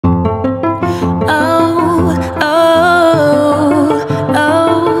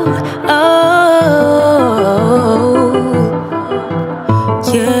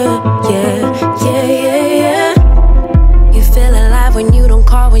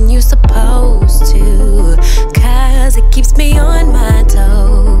when you're supposed to, cause it keeps me on my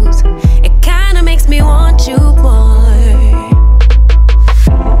toes. It kinda makes me want you more.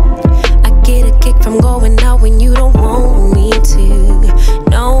 I get a kick from going out when you don't want me to,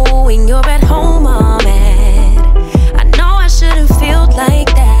 knowing you're at home all mad. I know I shouldn't feel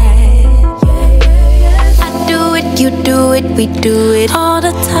like that. I do it, you do it, we do it all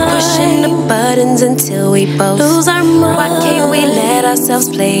the time, pushing the buttons until we both lose our mind. Why can't we let ourselves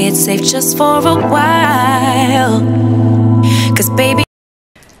play it safe just for a while? Cause baby.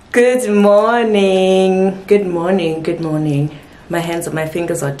 Good morning, good morning, good morning. My hands and my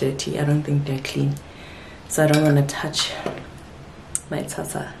fingers are dirty. I don't think they're clean, so I don't want to touch my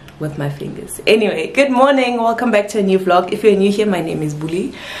tata with my fingers. Anyway, good morning, welcome back to a new vlog. If you're new here, my name is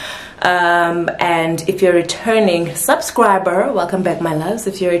Buli, and if you're a returning subscriber, welcome back, my loves.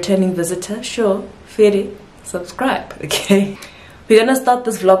 If you're a returning visitor, sure, fede, subscribe. Okay, we're gonna start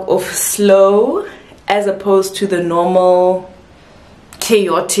this vlog off slow as opposed to the normal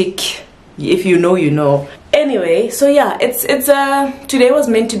chaotic, if you know, you know. Anyway, so yeah, it's today was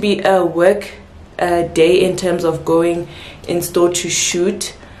meant to be a work day in terms of going in store to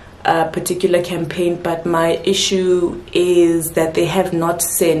shoot a particular campaign, but my issue is that they have not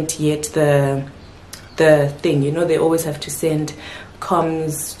sent yet the thing. You know, they always have to send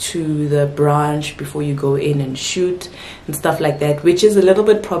comms to the branch before you go in and shoot and stuff like that, which is a little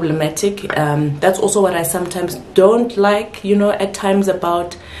bit problematic. That's also what I sometimes don't like, you know, at times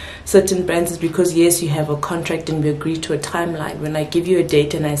about certain brands, is because yes, you have a contract and we agree to a timeline. When I give you a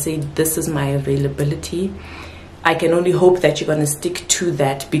date and I say this is my availability, I can only hope that you're going to stick to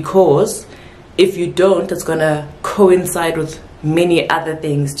that, because if you don't, it's going to coincide with many other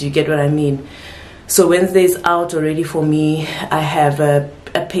things. Do you get what I mean? So Wednesday's out already for me. I have a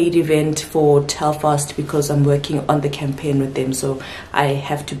paid event for Telfast because I'm working on the campaign with them, so I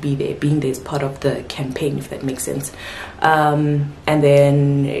have to be there. Being there is part of the campaign, if that makes sense. And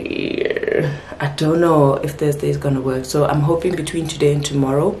then I don't know if Thursday is gonna work, so I'm hoping between today and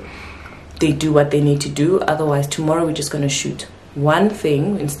tomorrow they do what they need to do. Otherwise tomorrow we're just gonna shoot one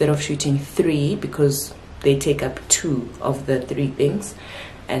thing instead of shooting 3, because they take up 2 of the 3 things.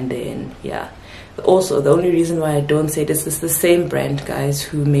 And then yeah, also the only reason why I don't say this is the same brand, guys,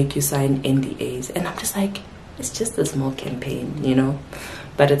 who make you sign NDAs, and I'm just like, it's just a small campaign, you know,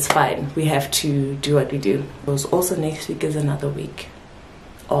 but it's fine. We have to do what we do. Also next week is another week,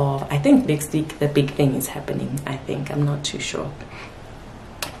 or I think next week the big thing is happening. I think, I'm not too sure,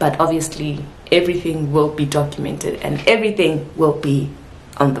 but obviously everything will be documented and everything will be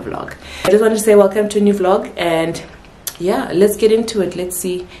on the vlog. I just want to say welcome to a new vlog, and yeah, let's get into it. Let's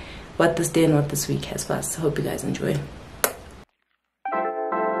see what this day and what this week has for us. I hope you guys enjoy.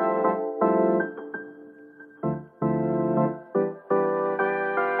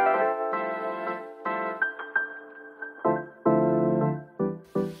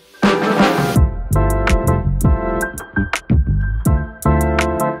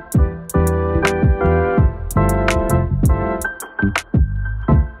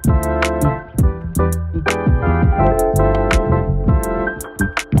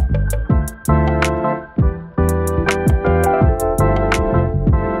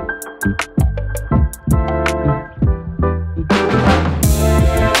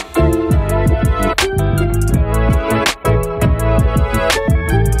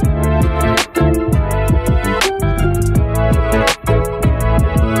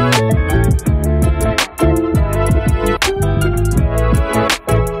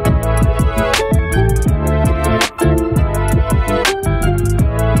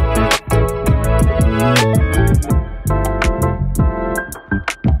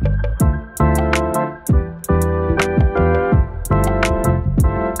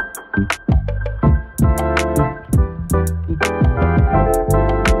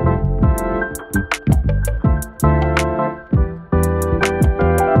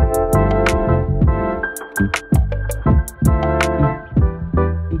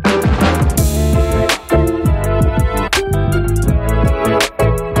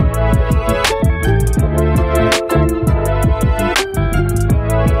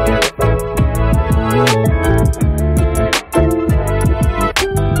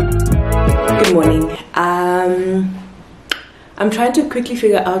 I'm trying to quickly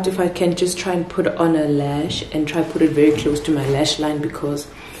figure out if I can just try and put on a lash and try put it very close to my lash line, because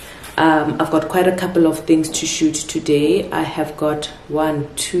I've got quite a couple of things to shoot today. I have got 1,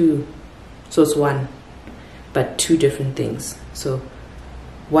 2, so it's 1, but 2 different things. So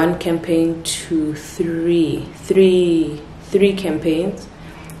 1 campaign, 2, 3 campaigns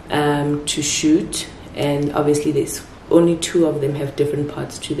to shoot, and obviously there's only 2 of them have different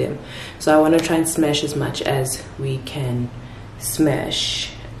parts to them. So I want to try and smash as much as we can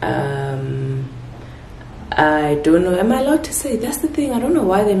smash. I don't know, am I allowed to say? That's the thing, I don't know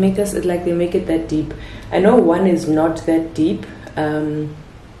why they make us like they make it that deep. I know one is not that deep. Am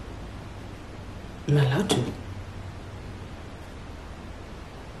I allowed to?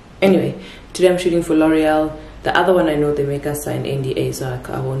 Anyway, today I'm shooting for L'Oreal. The other one I know they make us sign NDA, so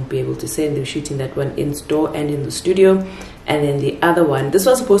I won't be able to say. And they're shooting that one in store and in the studio. And then the other one, this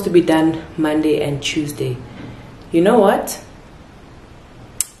was supposed to be done Monday and Tuesday. You know what?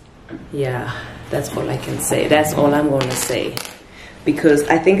 Yeah, that's all I can say. That's all I'm going to say. Because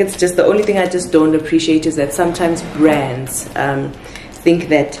I think it's just the only thing I just don't appreciate is that sometimes brands think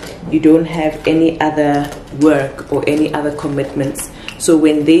that you don't have any other work or any other commitments. So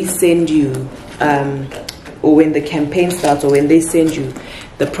when they send you or when the campaign starts, or when they send you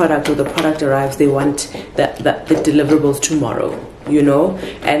the product or the product arrives, they want the deliverables tomorrow, you know.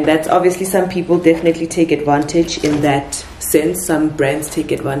 And that's obviously, some people definitely take advantage in that sense. Some brands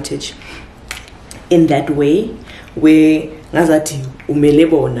take advantage in that way, where ngazati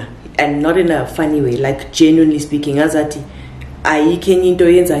umelebona, and not in a funny way, like genuinely speaking, ngazati ayikho into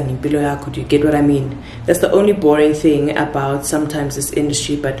yenza ngempilo yakho. Do you get what I mean? That's the only boring thing about sometimes this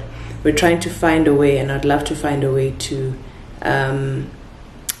industry, but we're trying to find a way, and I'd love to find a way to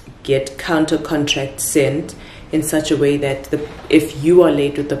get counter contracts sent in such a way that if you are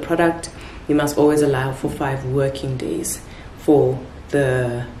late with the product, you must always allow for 5 working days for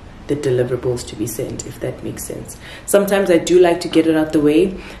the deliverables to be sent, if that makes sense. Sometimes I do like to get it out the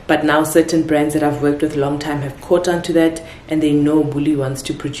way, but now certain brands that I've worked with a long time have caught on to that, and they know Buli wants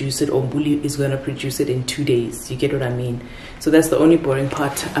to produce it, or Buli is going to produce it in 2 days. You get what I mean? So that's the only boring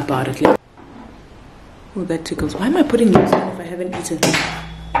part about it. Oh, that tickles. Why am I putting lips on if I haven't eaten?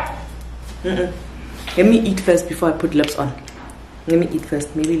 Let me eat first before I put lips on. Let me eat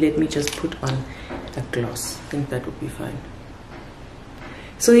first. Maybe let me just put on a gloss. I think that would be fine.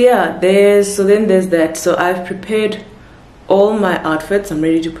 So yeah, there's that. So I've prepared all my outfits. I'm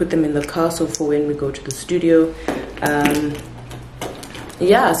ready to put them in the car, so for when we go to the studio.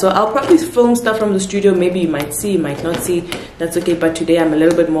 Yeah, so I'll probably film stuff from the studio. Maybe you might see, you might not see. That's okay, but today I'm a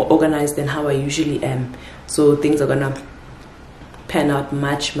little bit more organized than how I usually am. So things are gonna pan out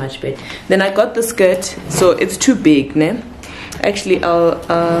much better. Then I got the skirt, so it's too big, ne? Actually,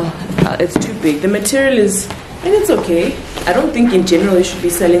 it's too big. The material is, and it's okay. I don't think in general you should be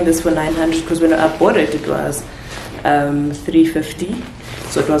selling this for 900, because when I bought it, it was 350.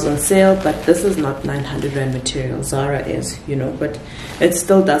 So it was on sale, but this is not 900 Rand material. Zara is, you know, but it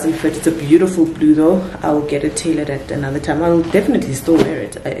still doesn't fit. It's a beautiful blue though. I'll get it tailored at another time. I'll definitely still wear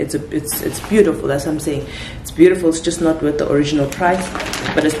it. It's beautiful. That's what I'm saying. It's beautiful. It's just not worth the original price,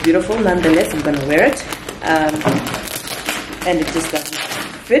 but it's beautiful nonetheless. I'm gonna wear it, and it just doesn't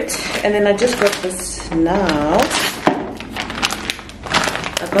fit. And then I just got this now.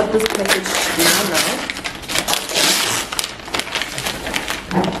 I got this package now.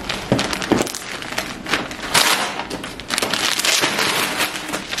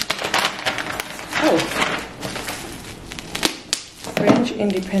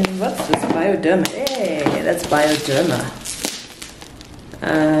 Independent, what's this? Bioderma. Hey, that's Bioderma.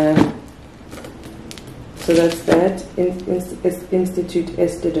 So that's that. Institute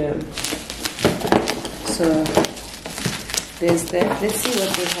Estederm. So there's that. Let's see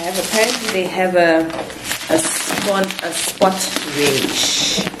what they have. Apparently they have a spot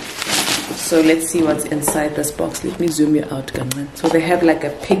range. So let's see what's inside this box. Let me zoom you out, Gunman. So they have like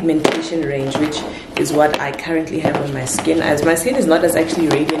a pigmentation range, which is what I currently have on my skin. As my skin is not as actually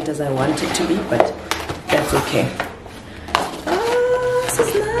radiant as I want it to be, but that's okay. Oh, this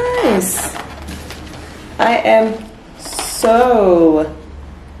is nice. I am so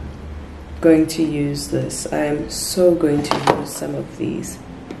going to use this. I am so going to use some of these.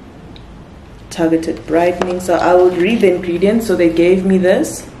 Targeted brightening. So I will read the ingredients. So they gave me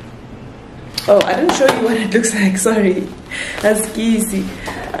this. Oh, I didn't show you what it looks like. Sorry. That's easy.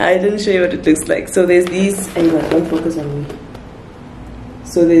 I didn't show you what it looks like. So there's these. Anyway, don't focus on me.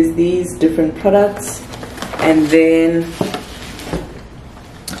 So there's these different products. And then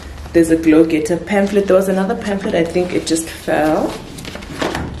there's a Glow Getter pamphlet. There was another pamphlet. I think it just fell.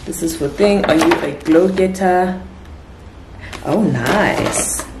 This is for thing. Are you a Glow Getter? Oh,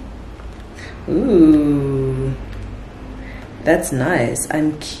 nice. Ooh. That's nice.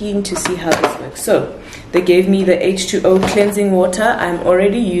 I'm keen to see how this works. So they gave me the H2O cleansing water. I'm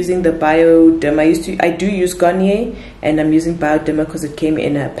already using the Bioderma. I do use Garnier, and I'm using Bioderma because it came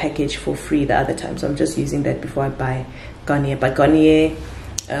in a package for free the other time. So I'm just using that before I buy Garnier. But Garnier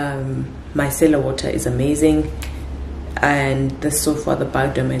micellar water is amazing. and this, so far the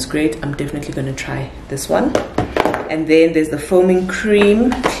Bioderma is great. I'm definitely going to try this one. And then there's the foaming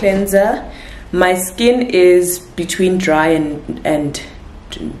cream cleanser. My skin is between dry and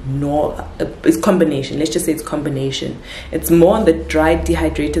no, it's combination. Let's just say it's combination. It's more on the dry,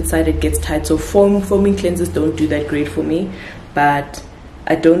 dehydrated side. It gets tight, so foaming cleansers don't do that great for me, but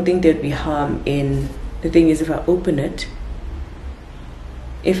I don't think there'd be harm in. The thing is, if I open it,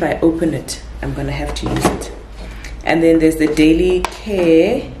 I'm gonna have to use it. And then there's the Daily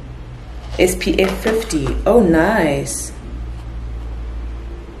Care SPF 50. Oh, nice.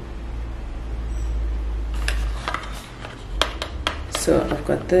 So I've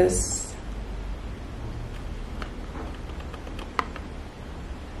got this.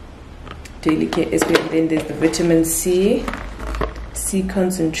 Daily Care SPF. Then there's the vitamin C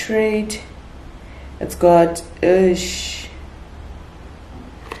concentrate. It's got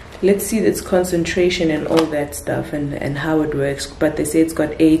let's see its concentration and all that stuff and how it works, but they say it's got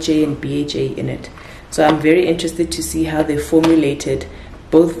AHA and BHA in it, so I'm very interested to see how they formulated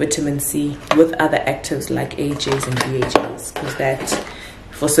both vitamin C with other actives like AHAs and BHAs, because that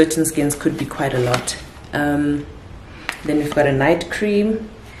for certain skins could be quite a lot. Then we've got a night cream,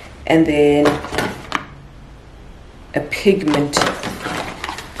 and then a pigment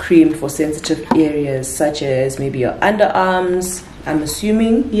cream for sensitive areas such as maybe your underarms, I'm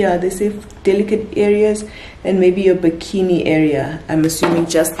assuming. Yeah, they say delicate areas, and maybe your bikini area. I'm assuming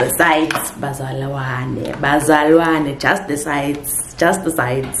just the sides. Bazalwane, just the sides, just the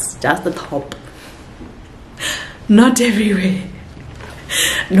sides, just the top. Not everywhere.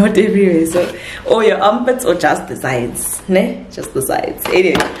 Not everywhere. So, or your armpits or just the sides. Ne? Just the sides.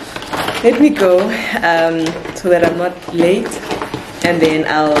 Anyway, let me go so that I'm not late. And then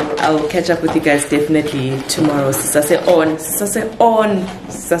I'll catch up with you guys definitely tomorrow. Sisase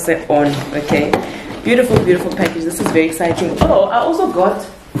on. Okay, beautiful package. This is very exciting. Oh, I also got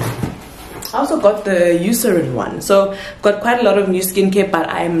the Eucerin one. So got quite a lot of new skincare, but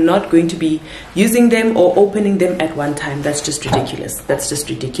I'm not going to be using them or opening them at one time. That's just ridiculous.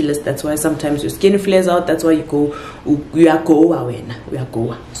 That's why sometimes your skin flares out. That's why we are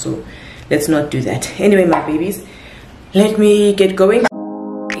go. So let's not do that. Anyway, my babies, let me get going.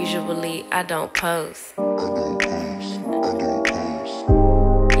 Usually I don't post.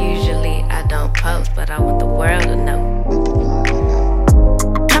 Usually I don't post, but I want the world to know.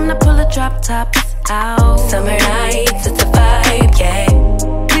 Time to pull the drop tops out. Summer nights, it's a vibe, yeah.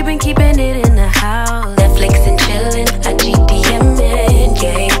 We've been keeping it in the house. Netflix and chillin', I GDM'in',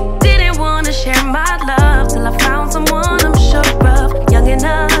 yeah. Didn't wanna share my love till I found someone I'm sure of. Young and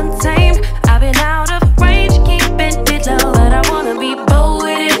untamed, I've been out of range, keeping it low, but I wanna be bold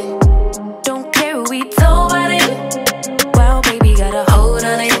with it. Don't care who we told about it. Well, baby, got a hold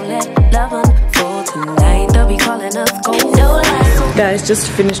on it. Let love unfold tonight. They'll be calling us gold. No lies. Guys, just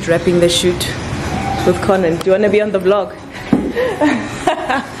finished wrapping the shoot with Conan. Do you want to be on the vlog?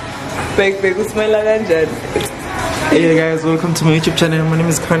 Hey guys, welcome to my YouTube channel. My name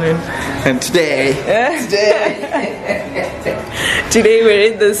is Conan, and today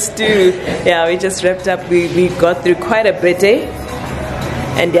we're in the stew. Yeah, we just wrapped up. We got through quite a bit,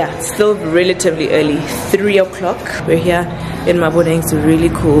 and yeah, still relatively early, 3 o'clock. We're here in Makhubo. It's a really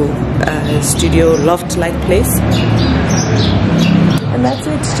cool studio loft-like place, and that's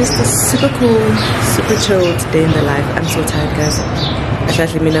it. Just a super cool, super chilled day in the life. I'm so tired, guys.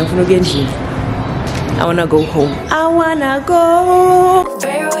 I wanna go home. I wanna go.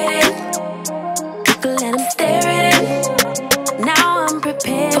 Bear with it. You can let him stare at it. Now I'm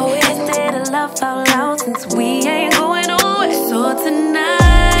prepared. Oh, instead of love out loud, since we ain't going nowhere. So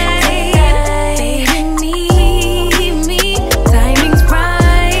tonight, baby, meet me. Timing's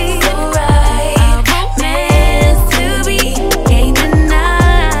right. So right. Our romance to be. Can't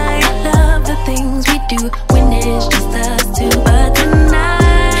deny. Love the things we do when it's just us two. But tonight,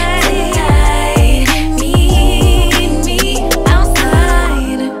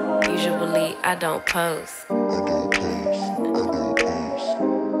 I don't post.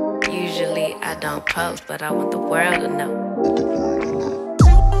 Usually I don't post, but I want the world to know.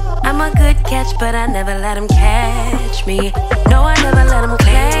 I'm a good catch, but I never let him catch me. No, I never let him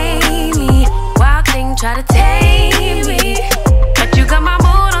claim me. Wild thing try to tame me, but you got my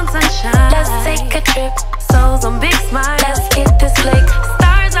mood on sunshine. Let's take a trip, souls on big smile. Let's hit this lake,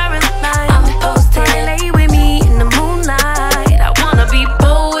 stars are in line. I'm posted, lay with me in the moonlight. I wanna be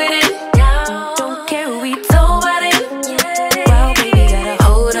bold with it.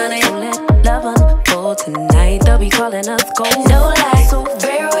 Tonight they'll be calling us gold. No lies, so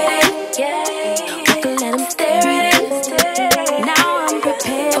bear with it. Yeah, we can let them stare at it. Now I'm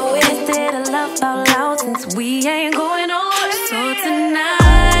prepared. Oh, instead of love out loud, since we ain't going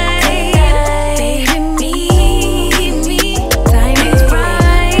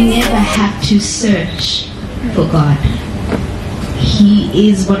to search for God. He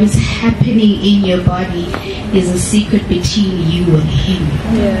is what is happening in your body is a secret between you and Him.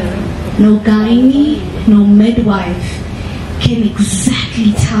 Yeah. No gynae, no midwife can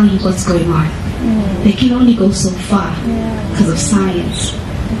exactly tell you what's going on. They can only go so far because of science.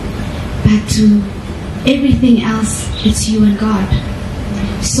 But to everything else, it's you and God.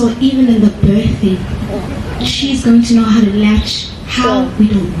 So even in the birthing, she's going to know how to latch. How? We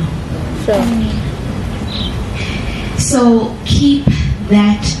don't know. So keep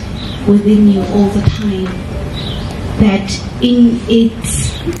that within you all the time. That in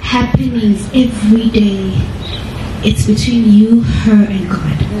its happenings every day, it's between you, her, and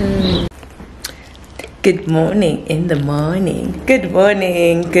God. Good morning in the morning. Good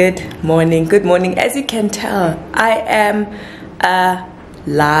morning, good morning, good morning. As you can tell, I am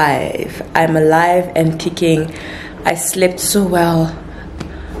alive. I'm alive and kicking. I slept so well.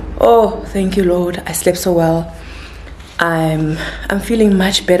 Oh, thank you, Lord. I slept so well. I'm feeling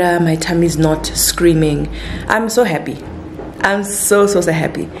much better. My tummy's not screaming. I'm so happy. I'm so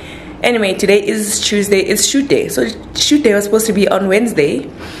happy. Anyway, today is Tuesday. It's shoot day. So shoot day was supposed to be on Wednesday.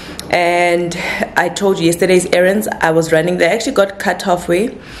 And I told you yesterday's errands I was running. They actually got cut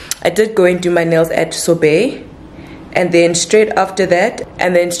halfway. I did go and do my nails at Sobe. And then straight after that,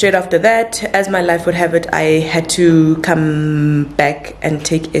 as my life would have it, I had to come back and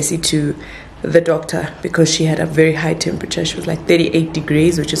take Essie to the doctor because she had a very high temperature. She was like 38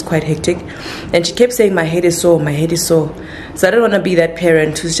 degrees, which is quite hectic. And she kept saying, my head is sore, my head is sore. So I don't want to be that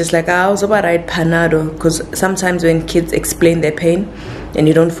parent who's just like, I was about to write Panado. Because sometimes when kids explain their pain and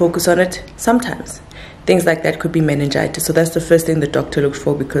you don't focus on it, sometimes things like that could be meningitis. So that's the first thing the doctor looked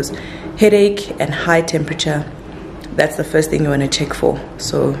for, because headache and high temperature, that's the first thing you want to check for.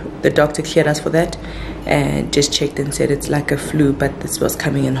 So the doctor cleared us for that and just checked and said it's like a flu, but this was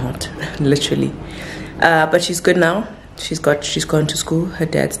coming in hot, literally. But she's good now. She's gone to school. Her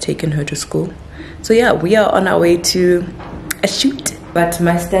dad's taken her to school. So yeah, we are on our way to a shoot. But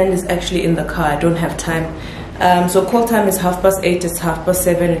my stand is actually in the car. I don't have time. So call time is 8:30. It's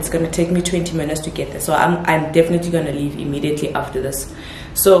 7:30. It's going to take me 20 minutes to get there. So I'm definitely going to leave immediately after this.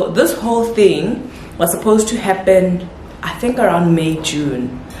 So this whole thing was supposed to happen, I think, around May,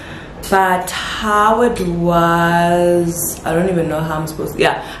 June. But how it was, I don't even know how I'm supposed to,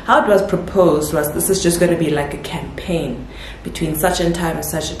 yeah, how it was proposed was this is just going to be like a campaign between such a time and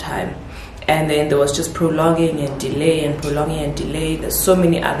such a time. And then there was just prolonging and delay and prolonging and delay. There's so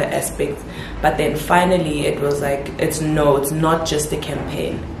many other aspects. But then finally it was like, it's not just a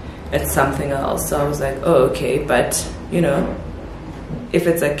campaign. It's something else. So I was like, oh, okay. But, you know, if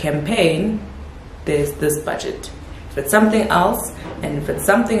it's a campaign, there's this budget. If it's something else, and if it's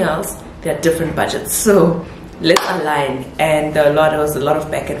something else, there are different budgets. So let's align. And there was a lot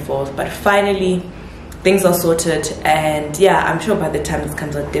of back and forth. But finally, things are sorted. And yeah, I'm sure by the time this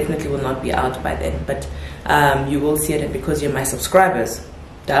comes out, definitely will not be out by then. But you will see it, and because you're my subscribers,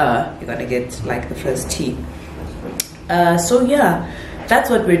 duh, you're gonna get like the first tea. So yeah, that's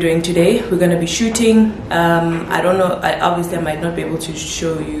what we're doing today. We're gonna be shooting. I don't know. Obviously, I might not be able to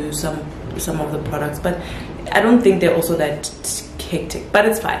show you some of the products, but I don't think they're also that hectic. But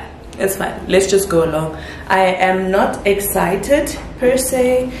it's fine. It's fine. Let's just go along. I am not excited per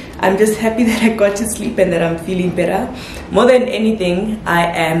se. I'm just happy that I got to sleep and that I'm feeling better. More than anything, I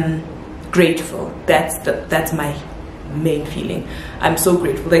am grateful. That's my main feeling. I'm so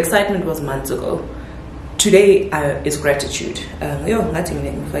grateful. The excitement was months ago. Today is gratitude.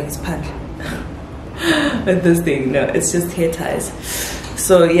 Nothing like it's pan. With this thing, no, it's just hair ties.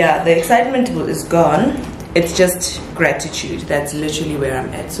 So yeah, the excitement is gone. It's just gratitude. That's literally where I'm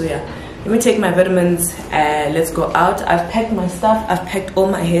at. So yeah, let me take my vitamins and let's go out. I've packed my stuff. I've packed all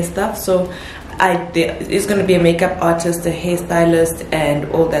my hair stuff. So it's going to be a makeup artist, a hairstylist, and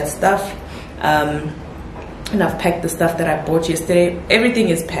all that stuff. And I've packed the stuff that I bought yesterday. Everything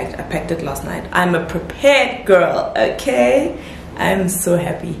is packed. I packed it last night. I'm a prepared girl, okay? I'm so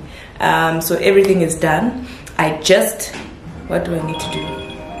happy. So everything is done. What do I need to do?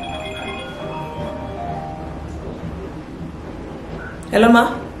 Hello,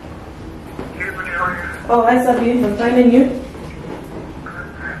 Ma. Oh, hi, Sabine. I'm fine, and you?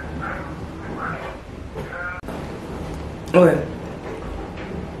 Okay.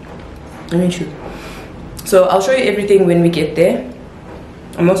 Let me shoot. So I'll show you everything when we get there.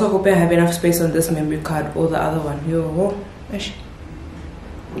 I'm also hoping I have enough space on this memory card or the other one.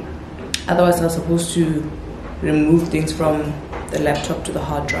 Otherwise, I was supposed to remove things from the laptop to the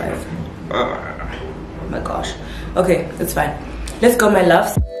hard drive. Oh my gosh. Okay, it's fine. Let's go, my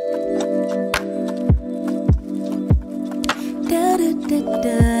loves. Da, da, da,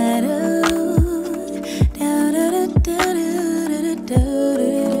 da, da.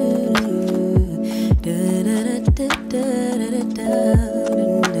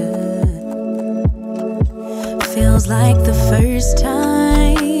 Feels like the first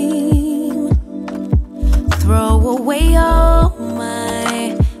time. Throw away all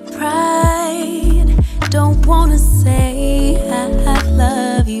my pride. Don't wanna say I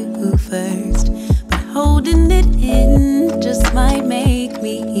love you first, but holding it in just might make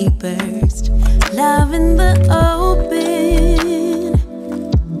me burst. Love in the open,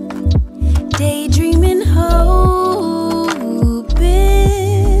 daydreaming, hoping,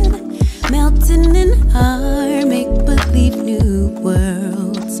 melting in our make-believe new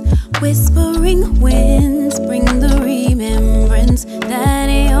worlds. Whispering winds bring the remembrance that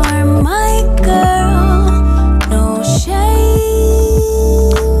you're my girl. No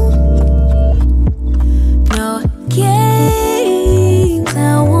shame, no games.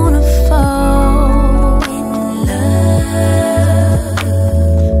 I wanna fall in love,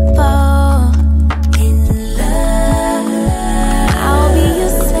 fall in love. I'll be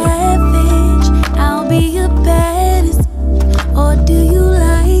your savage, I'll be your baddest. Or do you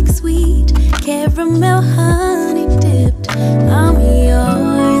like sweet caramel honey dipped? I'm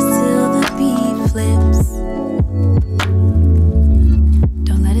yours till the beat flips.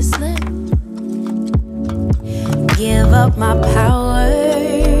 Don't let it slip. Give up my power.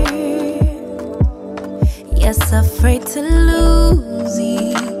 Yes, afraid to lose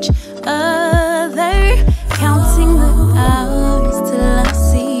each other. Counting the hours till I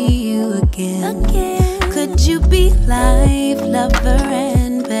see you again. Could you be life, lover,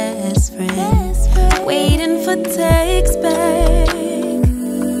 and best friend? Waiting for text back.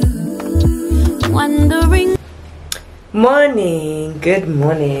 Wondering. Morning, good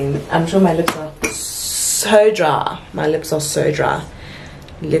morning. I'm sure my lips are so dry. My lips are so dry.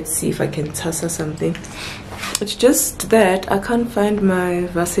 Let's see if I can tussle something. It's just that I can't find my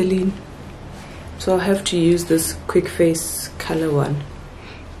Vaseline, so I'll have to use this quick face color one.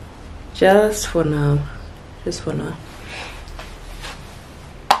 Just for now. Just for now.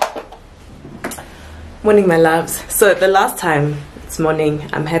 Morning, my loves. So the last time it's morning,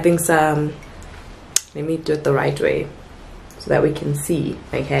 I'm having some, let me do it the right way so that we can see.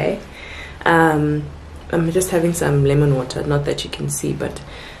 Okay, I'm just having some lemon water. Not that you can see, but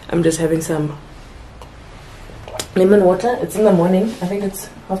I'm just having some lemon water. It's in the morning. I think it's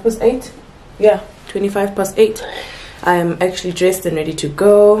 8:30. Yeah, 8:25. I'm actually dressed and ready to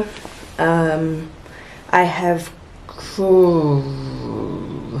go. I have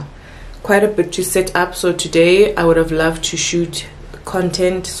quite a bit to set up. So today I would have loved to shoot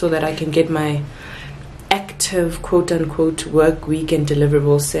content so that I can get my active quote-unquote work week and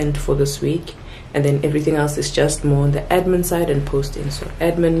deliverables sent for this week, and then everything else is just more on the admin side and posting. So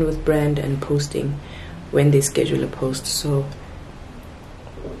admin with brand and posting when they schedule a post. So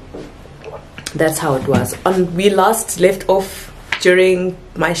that's how it was. We last left off during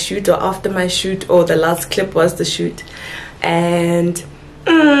my shoot or after my shoot, or the last clip was the shoot, and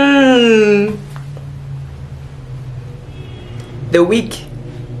the week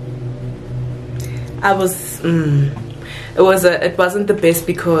I was it wasn't the best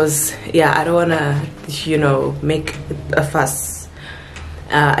because, yeah, I don't wanna, you know, make a fuss.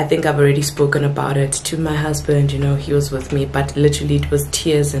 I think I've already spoken about it to my husband. You know, he was with me, but literally it was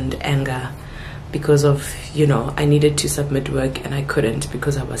tears and anger because of, you know, I needed to submit work and I couldn't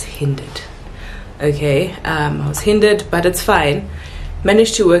because I was hindered. Okay, I was hindered, but it's fine.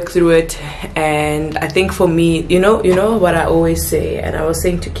 Managed to work through it. And I think for me, you know what I always say, and I was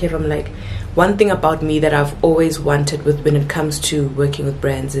saying to Kev, I'm like, one thing about me that I've always wanted with when it comes to working with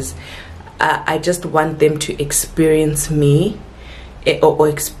brands is I just want them to experience me, or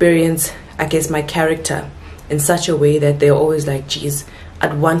experience, I guess, my character in such a way that they're always like, geez,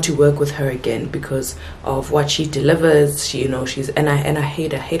 I'd want to work with her again because of what she delivers. She, you know, and I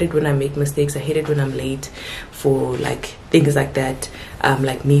hate it when I make mistakes. I hate it when I'm late for like things like that,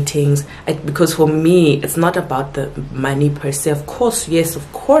 like meetings. Because for me, it's not about the money per se. Of course, yes,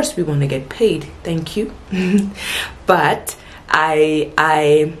 of course we want to get paid. Thank you. But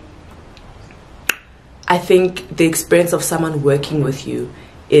I think the experience of someone working with you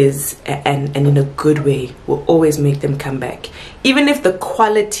is, and in a good way, will always make them come back. Even if the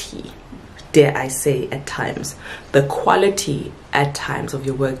quality, dare I say at times, the quality at times of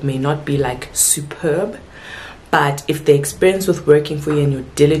your work may not be like superb, but if the experience with working for you and your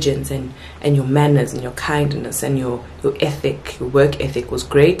diligence and your manners and your kindness and your ethic, your work ethic was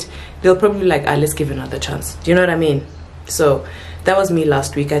great, they'll probably be like, let's give it another chance. Do you know what I mean? So that was me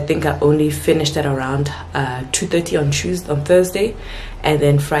last week. I think I only finished at around 2:30 on Thursday, and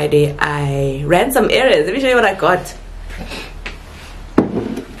then Friday I ran some errands. Let me show you what I got.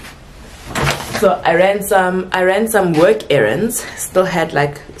 So I ran some work errands. Still had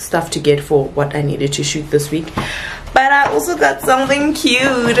like stuff to get for what I needed to shoot this week, but I also got something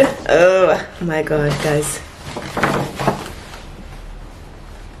cute. Oh my god, guys.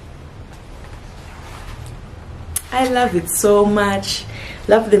 I love it so much.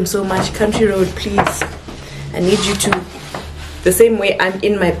 Love them so much. Country Road, please. I need you to, the same way I'm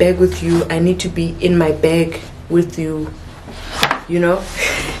in my bag with you, I need to be in my bag with you. You know?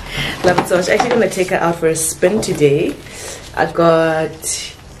 Love it so much. Actually gonna take her out for a spin today. I got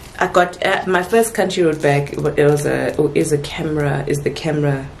my first Country Road bag. Is the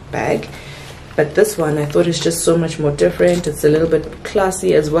camera bag. But this one I thought is just so much more different. It's a little bit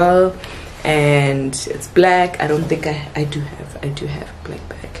classy as well. And it's black. I don't think I do have a black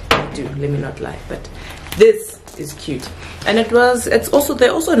bag. I do, let me not lie, but this is cute. And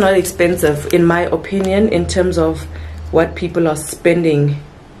they're also not expensive in my opinion, in terms of what people are spending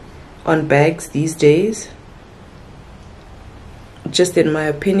on bags these days, just in my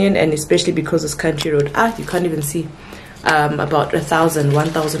opinion, and especially because it's Country Road. You can't even see. About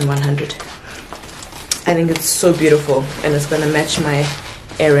 1,100. I think it's so beautiful, and it's gonna match my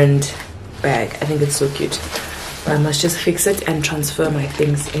errand bag. I think it's so cute. I must just fix it and transfer my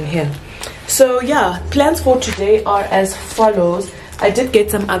things in here. So yeah, plans for today are as follows. I did get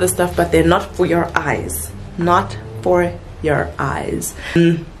some other stuff, but they're not for your eyes. Not for your eyes.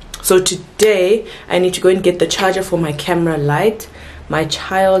 So today I need to go and get the charger for my camera light. My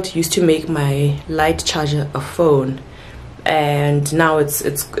child used to make my light charger a phone, and now it's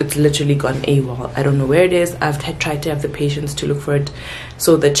literally gone AWOL. I don't know where it is. I've tried to have the patience to look for it.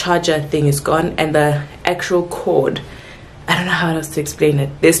 So the charger thing is gone, and the actual cord, I don't know how else to explain it.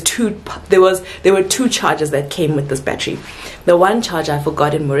 There were two chargers that came with this battery. The one charger I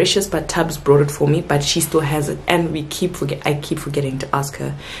forgot in Mauritius, but Tubbs brought it for me, but she still has it, and I keep forgetting to ask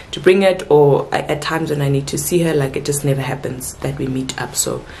her to bring it, or at times when I need to see her, like, it just never happens that we meet up.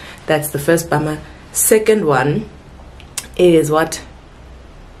 So that's the first bummer. Second one is what?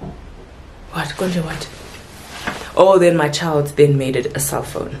 Oh, then my child then made it a cell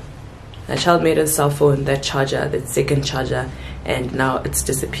phone. My child made a cell phone, that charger, that second charger, and now it's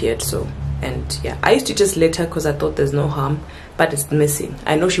disappeared. So, and yeah, I used to just let her because I thought there's no harm, but it's missing.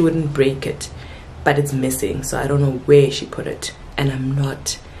 I know she wouldn't break it, but it's missing, so I don't know where she put it, and I'm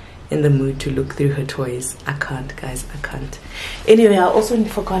not in the mood to look through her toys. I can't, guys, I can't. Anyway, I also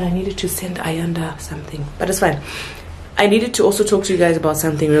forgot I needed to send Ayanda something, but it's fine. I needed to also talk to you guys about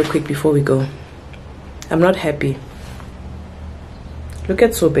something real quick before we go. I'm not happy. Look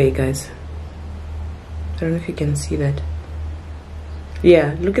at Sobe, guys. I don't know if you can see that.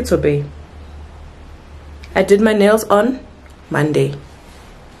 Yeah, look at Sobe. I did my nails on Monday.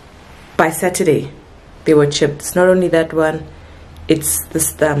 By Saturday, they were chipped. It's not only that one, it's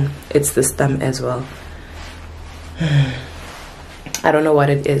this thumb. It's this thumb as well. I don't know what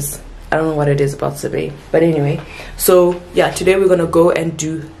it is. I don't know what it is about Sabe, but anyway, so yeah, today we're gonna go and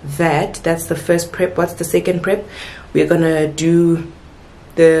do that. That's the first prep. What's the second prep? We're gonna do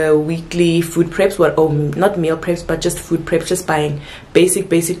the weekly food preps. What? Oh, not meal preps, but just food preps. Just buying basic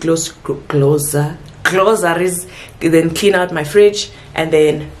groceries, then clean out my fridge, and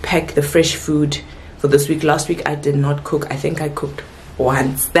then pack the fresh food for this week. Last week I did not cook. I think I cooked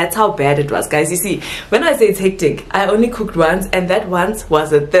once. That's how bad it was, guys. You see, when I say it's hectic, I only cooked once, and that once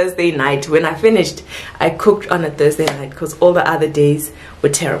was a Thursday night. When I finished, I cooked on a Thursday night because all the other days were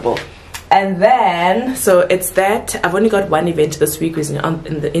terrible. And then, so it's that. I've only got one event this week, which is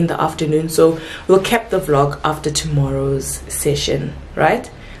in the afternoon, so we'll cap the vlog after tomorrow's session, right?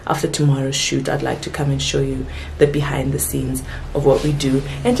 After tomorrow's shoot, I'd like to come and show you the behind the scenes of what we do,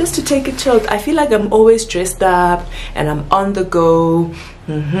 and just to take it chilled. I feel like I'm always dressed up and I'm on the go,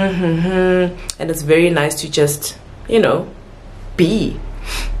 and it's very nice to just, you know, be.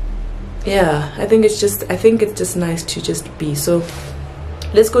 Yeah, I think it's just nice to just be. So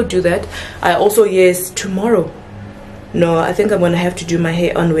let's go do that. I also, yes, tomorrow, no, I think I'm gonna have to do my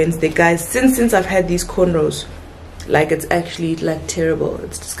hair on Wednesday, guys. Since I've had these cornrows, like, it's actually like terrible,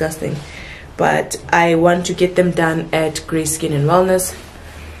 it's disgusting, but I want to get them done at Grey Skin and Wellness.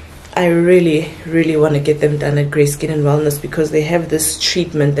 I really want to get them done at Grey Skin and Wellness because they have this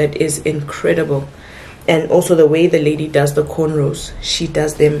treatment that is incredible, and also the way the lady does the cornrows, she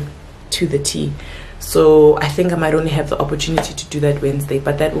does them to the T. So I think I might only have the opportunity to do that Wednesday,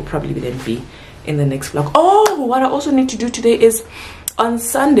 but that will probably then be in the next vlog. Oh, what I also need to do today is on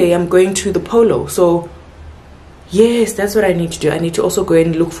Sunday I'm going to the polo. So yes, that's what I need to do. I need to also go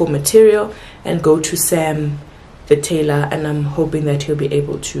and look for material and go to Sam the tailor, and I'm hoping that he'll be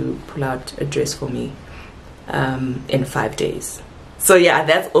able to pull out a dress for me in 5 days. So yeah,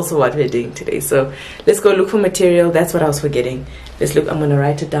 that's also what we're doing today. So let's go look for material. That's what I was forgetting. Let's look. I'm gonna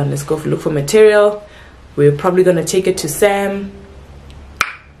write it down. Let's go look for material. We're probably gonna take it to Sam.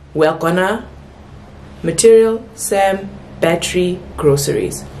 We're gonna material, Sam, battery,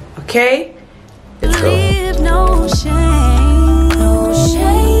 groceries. Okay, let's go. Leave no shame, no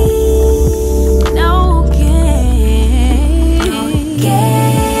shame, no game.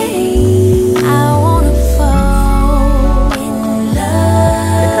 I wanna fall in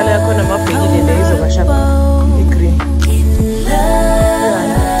love. The color I'm gonna map in the days of a shop. The green. In love.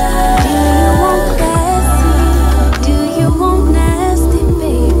 Do you want nasty,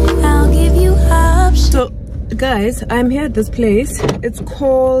 babe? I'll give you options. So guys, I'm here at this place. It's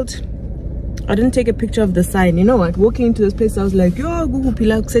called, I didn't take a picture of the sign. You know what, walking into this place I was like, yo, Google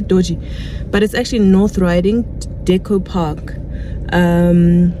Pila said doji, but it's actually North Riding Deco Park.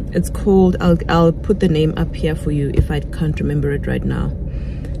 It's called, I'll put the name up here for you if I can't remember it right now.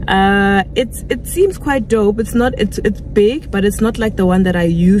 It seems quite dope. It's not, it's big, but it's not like the one that I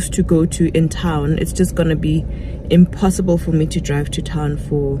used to go to in town. It's just gonna be impossible for me to drive to town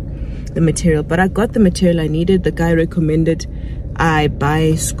for the material, but I got the material I needed. The guy recommended I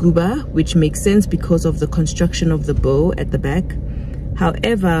buy scuba, which makes sense because of the construction of the bow at the back.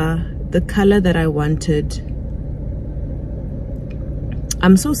 However, the color that I wanted,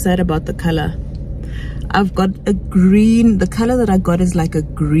 I'm so sad about the color. I've got a green. The color that I got is like a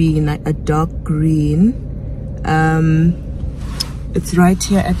green, like a dark green. It's right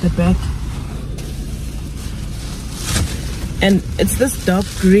here at the back, and it's this dark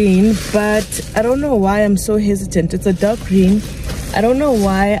green, but I don't know why I'm so hesitant. It's a dark green. I don't know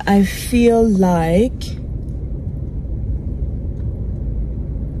why I feel like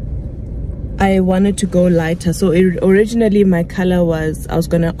I wanted to go lighter. So originally my color was, I was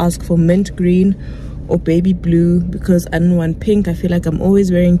gonna ask for mint green or baby blue because I didn't want pink. I feel like I'm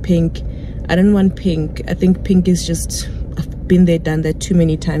always wearing pink. I don't want pink. I think pink is just, I've been there, done that too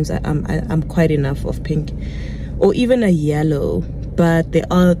many times. I'm quite enough of pink. Or even a yellow, but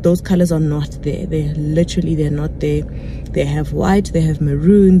those colors are not there. They're not there. They have white, they have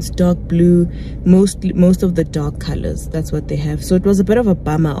maroons, dark blue, most of the dark colors. That's what they have. So it was a bit of a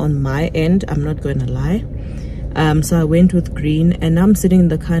bummer on my end, I'm not going to lie. So I went with green, and I'm sitting in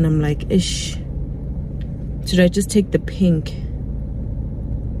the car and I'm like, ish, should I just take the pink?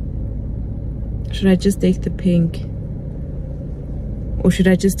 Should I just take the pink? Or should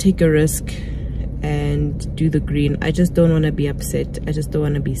I just take a risk and do the green? I just don't want to be upset. I just don't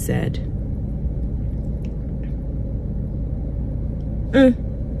want to be sad.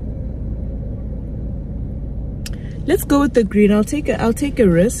 Let's go with the green. I'll take a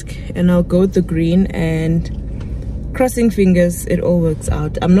risk and I'll go with the green, and crossing fingers it all works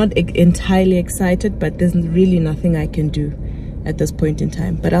out. I'm not entirely excited, but there's really nothing I can do at this point in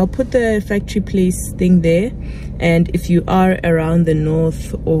time. But I'll put the factory place thing there, and if you are around the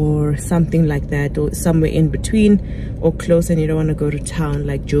north or something like that, or somewhere in between or close, and you don't want to go to town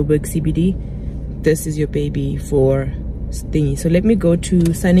like Joburg CBD, this is your baby for thingy. So let me go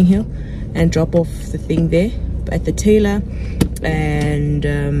to Sunning Hill and drop off the thing there at the tailor, and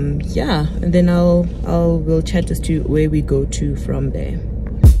yeah, and then we'll chat as to where we go to from there.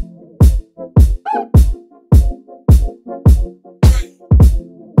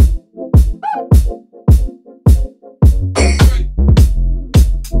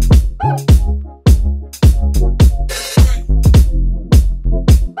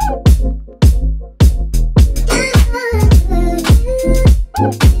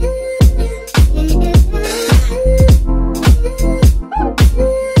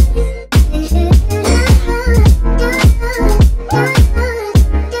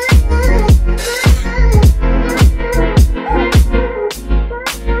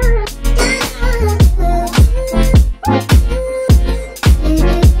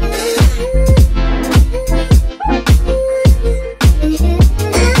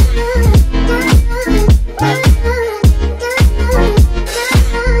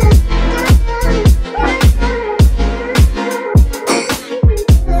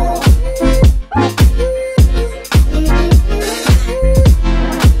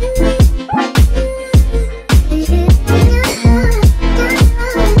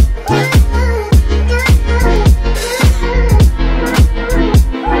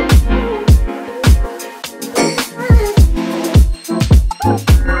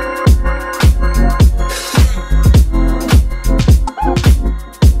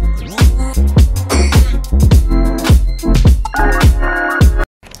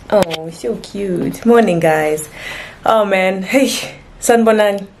 Oh, so cute. Morning, guys. Oh man, hey,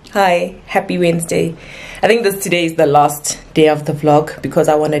 Sanbonan. Hi, happy Wednesday. I think today is the last day of the vlog because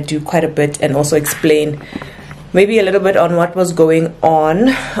I want to do quite a bit and also explain maybe a little bit on what was going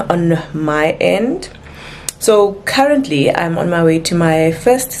on my end. So currently I'm on my way to my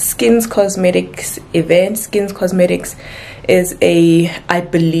first Skins Cosmetics event. Skins Cosmetics is a, I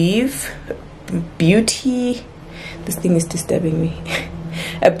believe, beauty, this thing is disturbing me,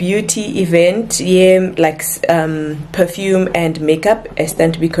 a beauty event, yeah, like perfume and makeup. I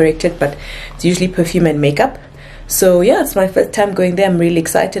stand to be corrected, but it's usually perfume and makeup. So yeah, it's my first time going there. I'm really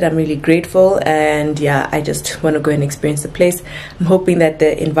excited, I'm really grateful, and yeah, I just want to go and experience the place. I'm hoping that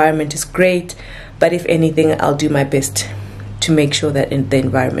the environment is great, but if anything, I'll do my best to make sure that the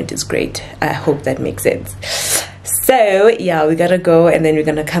environment is great. I hope that makes sense. So yeah, we gotta go, and then we're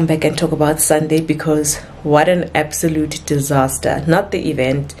gonna come back and talk about Sunday, because what an absolute disaster. Not the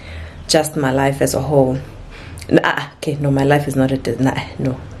event, just my life as a whole. Okay, no, my life is not a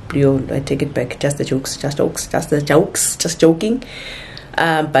no, I take it back. Just the jokes, just joking.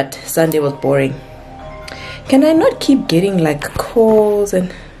 But Sunday was boring. Can I not keep getting like calls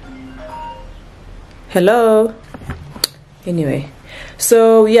and hello? Anyway,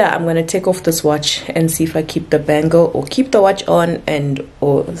 so yeah, I'm gonna take off this watch and see if I keep the bangle or keep the watch on, and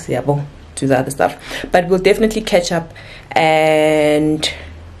or yeah, well, do the other stuff. But we'll definitely catch up, and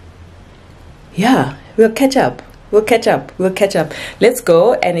yeah, we'll catch up. Let's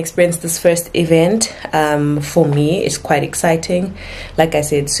go and experience this first event. For me, it's quite exciting. Like I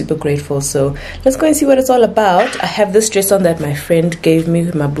said, super grateful. So let's go and see what it's all about. I have this dress on that my friend gave me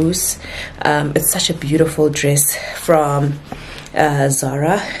with my boots. It's such a beautiful dress from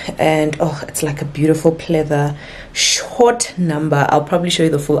Zara, and oh, it's like a beautiful pleather short number. I'll probably show you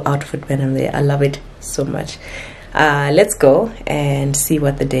the full outfit when I'm there. I love it so much. Let's go and see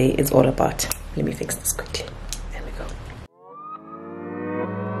what the day is all about. Let me fix this quickly. There we go.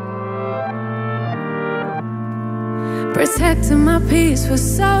 Protecting my peace for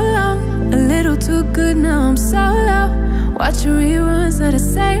so long, a little too good, now I'm so low. Watching reruns of the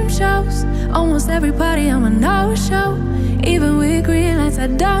same shows. Almost every party I'm a no-show. Even with green lights I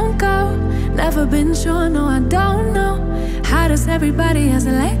don't go. Never been sure, no I don't know. How does everybody has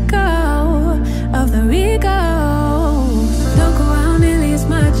to let go of the egos? Don't go out nearly as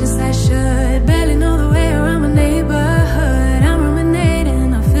much as I should. Barely know the way around my neighborhood. I'm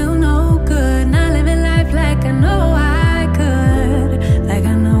ruminating, I feel no good. Not living life like I know I could. Like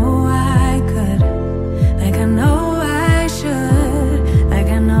I know I could. Like I know I should. Like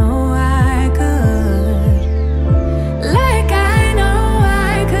I know I could. Like I know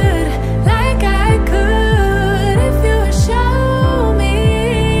I could. Like I could. If you would show me,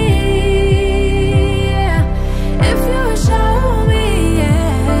 yeah. If you would show me,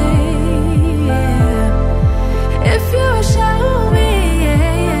 yeah, yeah. If you would show me,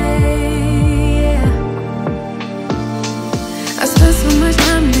 yeah, yeah. I spent so much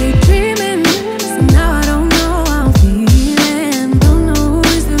time daydreaming, so now I don't know how I'm feeling. Don't know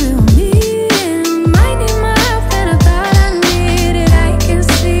who's the real me. Might need my help than I thought I needed. I can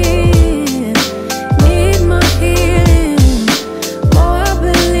see it. Need more healing, more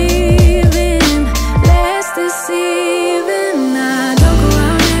believing, less deceiving. I don't go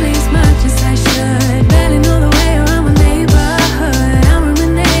out nearly as much as I should. Barely know the way around my neighborhood. I'm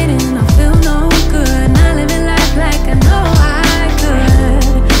ruminating, I feel no good. Not living life like I know I could.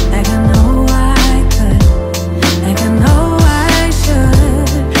 Like I know I could. Like I know I should.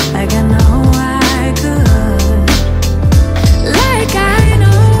 Like I know I could. Like I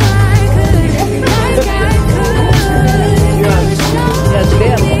know I could. Like I could. Yeah,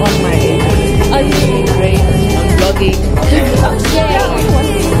 today I'm on my great vlogging.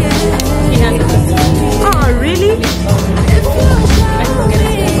 Oh, really?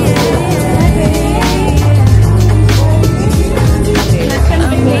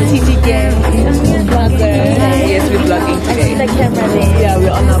 Yes, we're vlogging today. Yeah,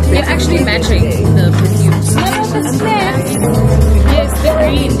 we're on our It's actually matching the perfumes. Yes, the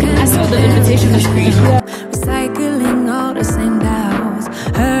green. I saw the invitation was green. Recycling all the same doubts.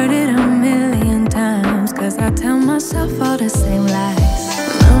 Heard it a million times, cause I tell myself all the same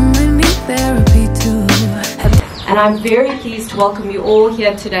lies. Numbing me therapy too. And I'm very pleased to welcome you all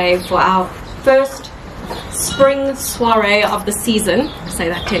here today for our first spring soiree of the season. I say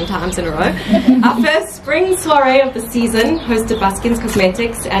that 10 times in a row. Our first spring soiree of the season, hosted by Skins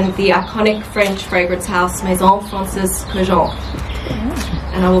Cosmetics and the iconic French fragrance house Maison Francis Cojon.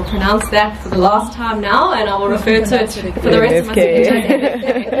 And I will pronounce that for the last time now, and I will refer to it for the rest of my speech.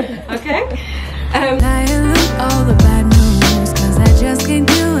 Okay? I look all the bad news, cause I just can't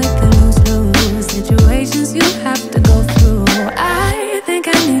do it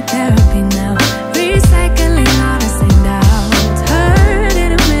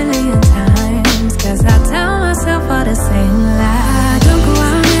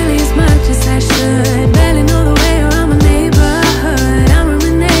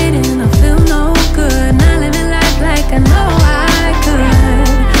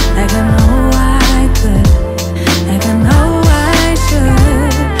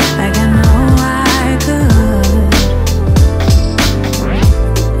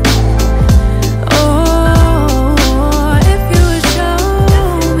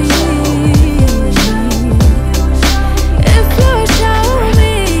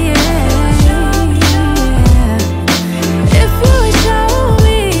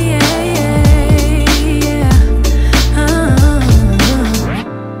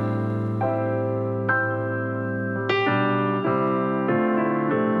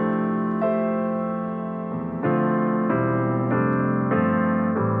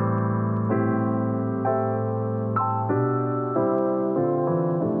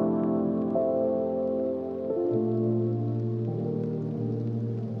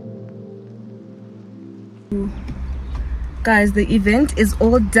Guys, the event is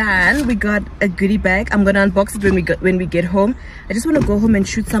all done. We got a goodie bag. I'm gonna unbox it when we get home. I just want to go home and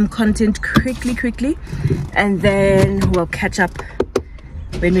shoot some content quickly, and then we'll catch up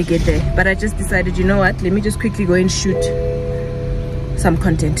when we get there. But I just decided, you know what, let me just quickly go and shoot some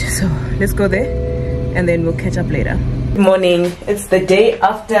content. So let's go there and then we'll catch up later. Good morning. It's the day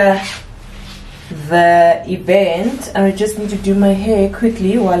after the event and I just need to do my hair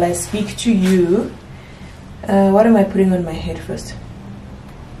quickly while I speak to you. What am I putting on my head first?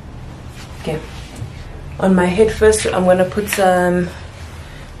 Okay, on my head first I'm gonna put some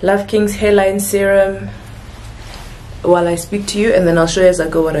Love King's hairline serum while I speak to you, and then I'll show you as I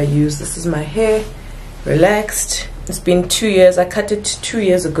go what I use. This is my hair, relaxed. It's been 2 years. I cut it 2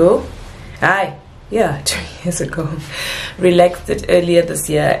 years ago. Yeah, 2 years ago. Relaxed it earlier this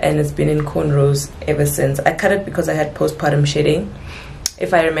year and it's been in cornrows ever since. I cut it because I had postpartum shedding.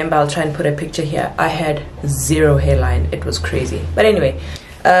 If I remember, I'll try and put a picture here. I had 0 hairline. It was crazy. But anyway,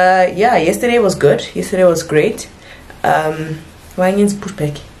 yeah, yesterday was good. Yesterday was great. Yesterday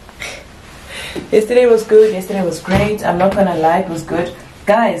was good. Yesterday was great. I'm not gonna lie, it was good.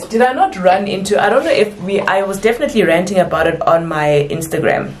 Guys, did I not run into, I don't know if I was definitely ranting about it on my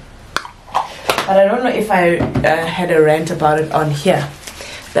Instagram. But I don't know if I had a rant about it on here.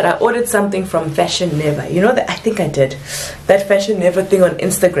 That I ordered something from Fashion Never. You know that I think I did that Fashion Never thing on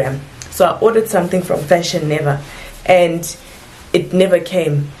Instagram. So I ordered something from Fashion Never and it never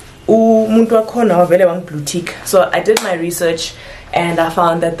came. So I did my research and I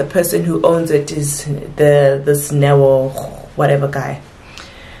found that the person who owns it is this Newo whatever guy.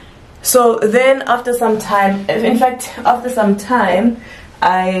 So then after some time, in fact after some time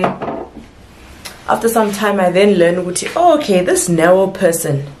I then learned, oh, okay, this Newo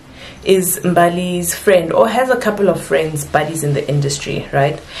person is Mbali's friend or has a couple of friends, buddies in the industry,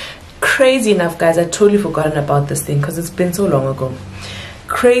 right? Crazy enough, guys, I totally forgotten about this thing because it's been so long ago.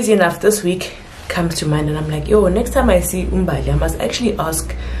 Crazy enough, this week comes to mind and I'm like, yo, next time I see Mbali, I must actually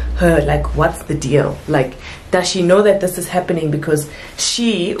ask her, like, what's the deal? Like, does she know that this is happening? Because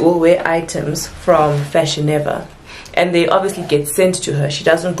she will wear items from Fashion Never and they obviously get sent to her. She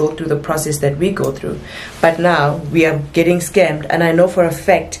doesn't go through the process that we go through. But now we are getting scammed, and I know for a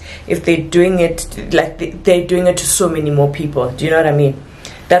fact if they're doing it, like they're doing it to so many more people. Do you know what I mean?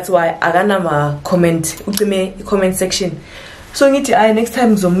 That's why aganama comment section. So next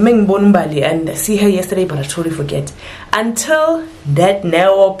time Mbali and see her yesterday, but I totally forget. Until that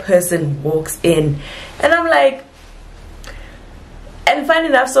Newo person walks in and I'm like, and fine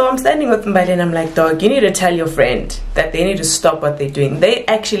enough, so I'm standing with Mbali and I'm like, dog, you need to tell your friend that they need to stop what they're doing. They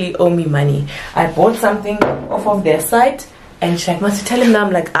actually owe me money. I bought something off of their site and she's like, must you tell him now?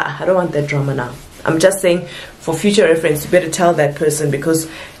 I'm like, I don't want that drama now. I'm just saying for future reference, you better tell that person because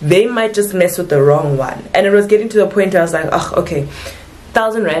they might just mess with the wrong one. And it was getting to the point where I was like, oh, okay,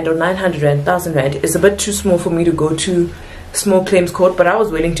 1,000 Rand or 900 Rand, 1,000 Rand is a bit too small for me to go to small claims court, but I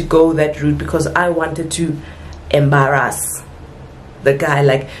was willing to go that route because I wanted to embarrass the guy.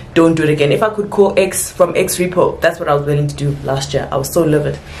 Like, don't do it again. If I could call X from X repo, that's what I was willing to do last year. I was so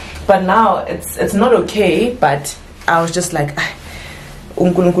livid. But now it's not okay, but I was just like,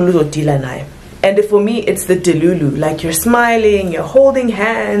 and for me it's the delulu, like you're smiling, you're holding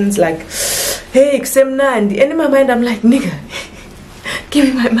hands, like, hey, and in my mind I'm like, nigga, give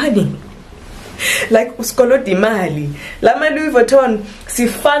me my money. Like uskoloti mali lama Louis Vuitton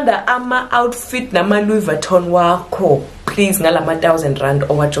sifanda ama outfit nama Louis Vuitton wako, please ngalama 1,000 Rand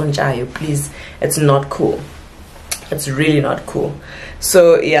or wachonjayo, please. It's not cool. It's really not cool.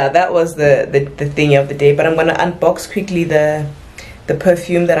 So yeah, that was the thing of the day. But I'm gonna unbox quickly the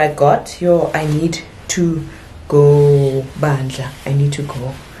perfume that I got. Yo, I need to go, Bandla. I need to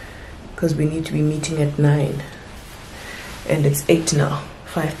go because we need to be meeting at 9 and it's 8 now,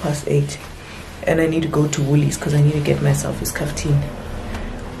 8:05, and I need to go to Woolies because I need to get myself a kaftin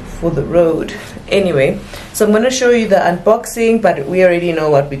for the road. Anyway, so I'm going to show you the unboxing, but we already know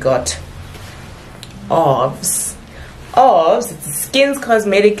what we got. It's a Skins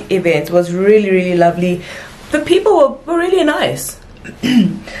cosmetic event. It was really lovely. The people were really nice.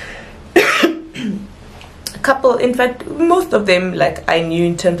 A couple, in fact most of them, like, I knew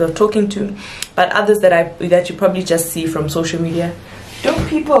in terms of talking to, but others that you probably just see from social media. Dope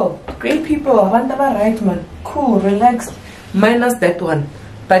people, great people, right, man, cool, relaxed, minus that one,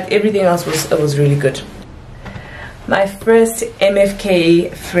 but everything else was really good. My first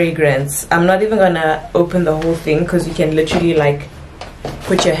MFK fragrance. I'm not even gonna open the whole thing because you can literally like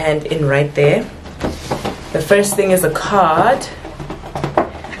put your hand in right there. The first thing is a card,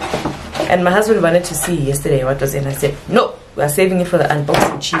 and my husband wanted to see yesterday what was in. I said, no, we are saving it for the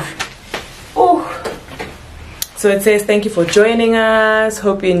unboxing, chief. Oh, So it says, thank you for joining us.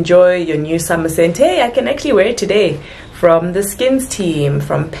 Hope you enjoy your new summer scent. Hey, I can actually wear it today. From the Skins team,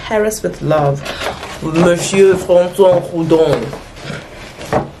 from Paris with Love, Monsieur François Houdon.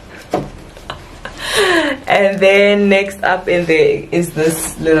 And then next up in there is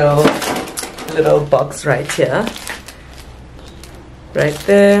this little box right here. Right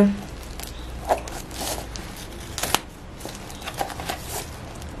there.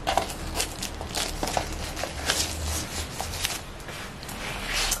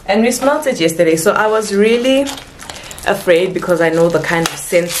 And we smelled it yesterday, so I was really afraid because I know the kind of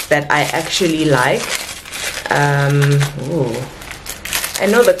scents that I actually like. I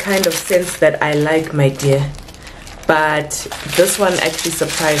know the kind of scents that I like, my dear, but this one actually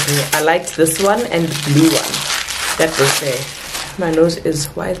surprised me. I liked this one and the blue one that was there. My nose is,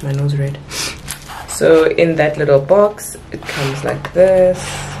 why is my nose red? So in that little box it comes like this.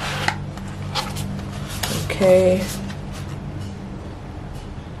 Okay.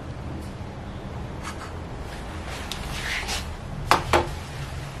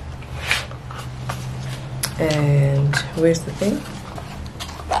 And where's the thing?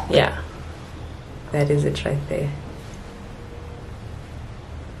 Yeah, that is it right there.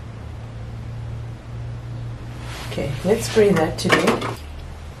 Okay, let's spray that today.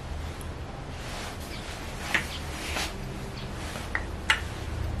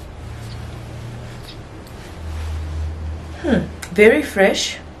 Very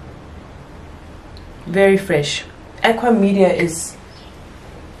fresh. Very fresh. Aqua Media is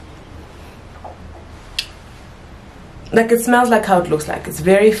like, it smells like how it looks like. It's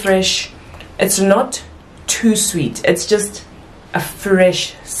very fresh. It's not too sweet. It's just a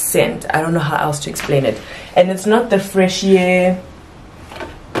fresh scent. I don't know how else to explain it. And it's not the fresh air.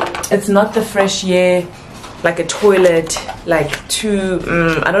 It's not the fresh air like a toilet, like too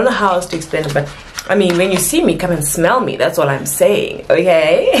I don't know how else to explain it, but I mean, when you see me, come and smell me. That's all I'm saying,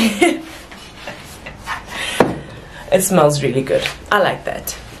 okay? It smells really good. I like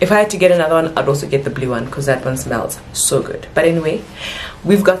that. If I had to get another one, I'd also get the blue one because that one smells so good. But anyway,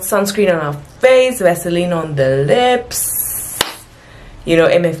 we've got sunscreen on our face, Vaseline on the lips, you know,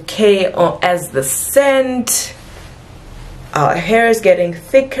 MFK as the scent. Our hair is getting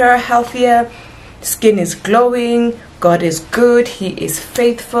thicker, healthier. Skin is glowing. God is good. He is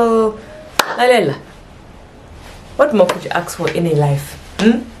faithful. Lalela, what more could you ask for in a life?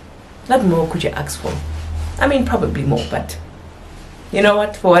 What more could you ask for? I mean, probably more, but you know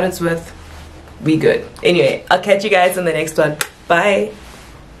what? For what it's worth, we good. Anyway, I'll catch you guys in the next one. Bye.